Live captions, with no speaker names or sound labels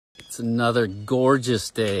another gorgeous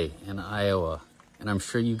day in Iowa, and I'm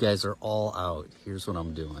sure you guys are all out. Here's what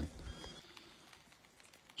I'm doing.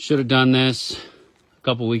 Should have done this a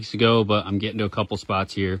couple weeks ago, but I'm getting to a couple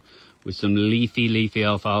spots here with some leafy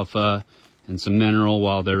alfalfa and some mineral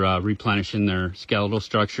while they're replenishing their skeletal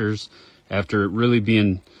structures after really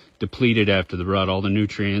being depleted after the rut, all the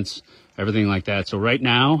nutrients, everything like that. So right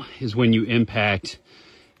now is when you impact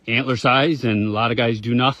antler size, and a lot of guys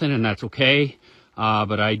do nothing, and that's okay.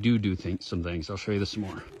 But I do some things. I'll show you this some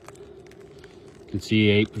more. You can see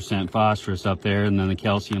 8% phosphorus up there, and then the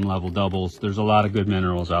calcium level doubles. There's a lot of good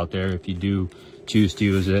minerals out there if you do choose to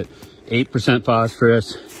use it. 8%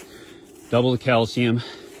 phosphorus, double the calcium,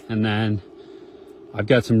 and then I've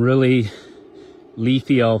got some really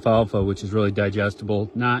leafy alfalfa, which is really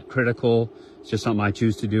digestible, not critical. It's just something I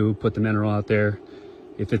choose to do, put the mineral out there.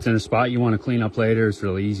 If it's in a spot you want to clean up later, it's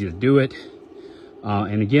really easy to do it.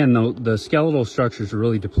 And again, the skeletal structures are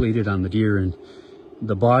really depleted on the deer, and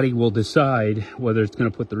the body will decide whether it's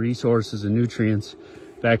going to put the resources and nutrients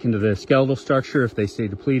back into the skeletal structure if they stay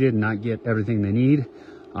depleted and not get everything they need.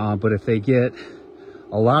 But if they get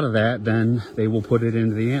a lot of that, then they will put it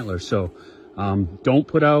into the antler. So don't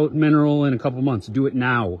put out mineral in a couple months. Do it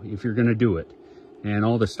now if you're going to do it. And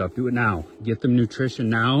all this stuff, do it now. Get them nutrition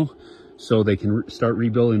now so they can start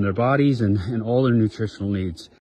rebuilding their bodies and all their nutritional needs.